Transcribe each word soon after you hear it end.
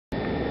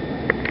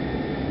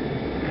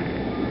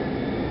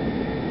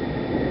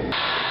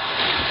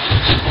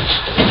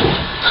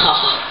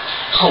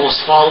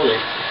Almost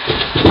falling.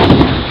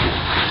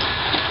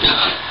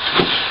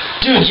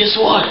 Dude, guess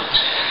what?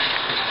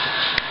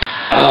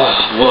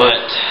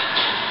 What?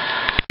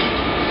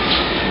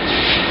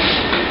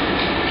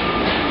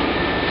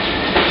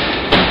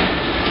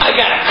 I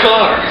got a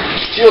car.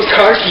 Steel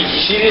car keys.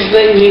 You see these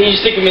things? You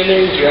stick them in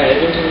there and drive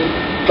it.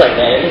 Like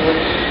that.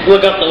 You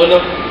look out the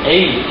window.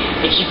 Hey,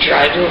 you keep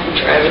driving,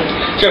 turn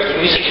up the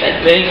music and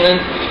that thing, man.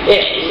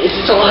 Yeah,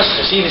 it's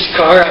awesome. See this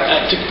car?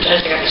 I took the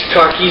test. I got these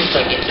car keys. It's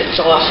like, it's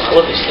awesome. I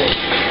love this thing.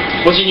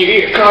 What's in your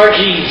ear? Car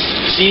keys.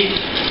 See?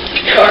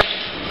 Car.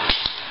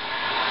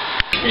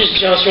 You're just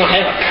jealous you don't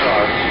have a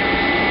car.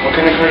 What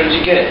kind of car did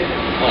you get?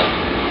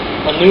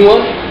 A new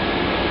one?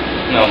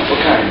 No, what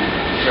kind?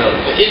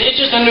 Really? It's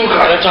just a new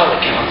car. That's all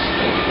that counts.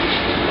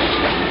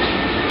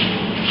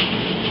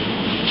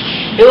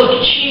 Hey, look,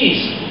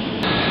 cheese.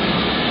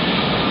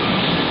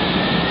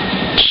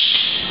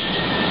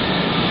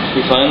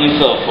 You finally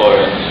fell for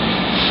it.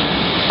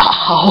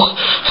 Ow.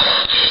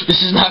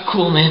 This is not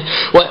cool, man.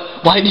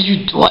 Why would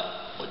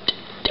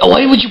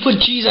you put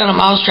cheese on a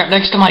mousetrap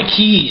next to my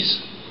keys?